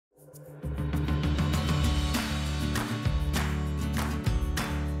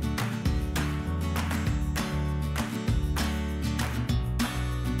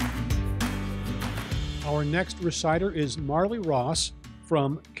Our next reciter is Marley Ross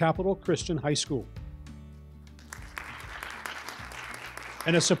from Capital Christian High School.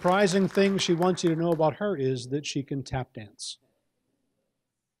 And a surprising thing she wants you to know about her is that she can tap dance.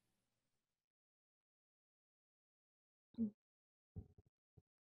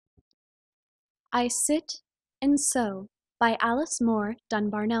 I Sit and Sew by Alice Moore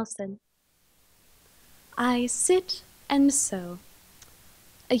Dunbar-Nelson. I sit and sew.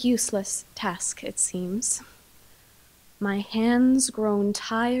 A useless task, it seems. My hands grown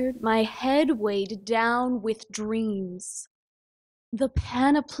tired, my head weighed down with dreams. The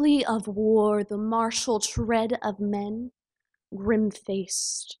panoply of war, the martial tread of men,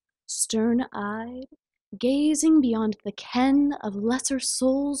 grim-faced, stern-eyed, gazing beyond the ken of lesser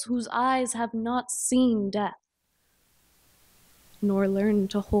souls whose eyes have not seen death, nor learned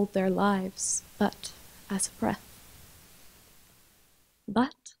to hold their lives but as a breath.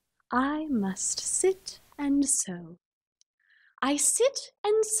 But I must sit and sew. I sit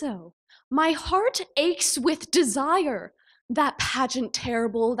and sew. My heart aches with desire, that pageant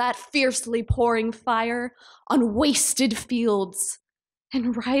terrible, that fiercely pouring fire on wasted fields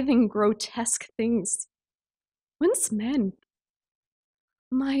and writhing grotesque things. Whence men?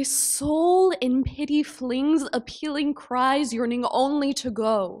 My soul in pity flings appealing cries, yearning only to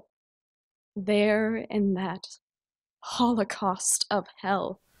go. There in that holocaust of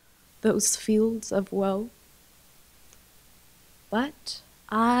hell, those fields of woe. But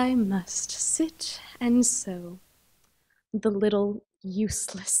I must sit and sew. The little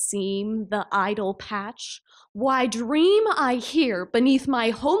useless seam, the idle patch, why dream I here beneath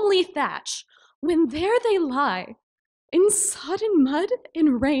my homely thatch, when there they lie, in sodden mud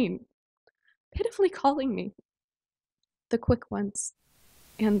and rain, pitifully calling me, the quick ones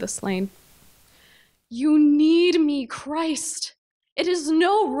and the slain. You need me, Christ. It is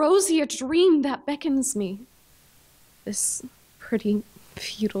no roseate dream that beckons me, this pretty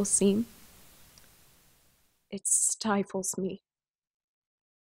futile seam. It stifles me.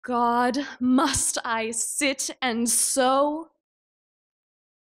 God, must I sit and sew?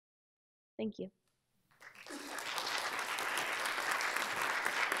 Thank you.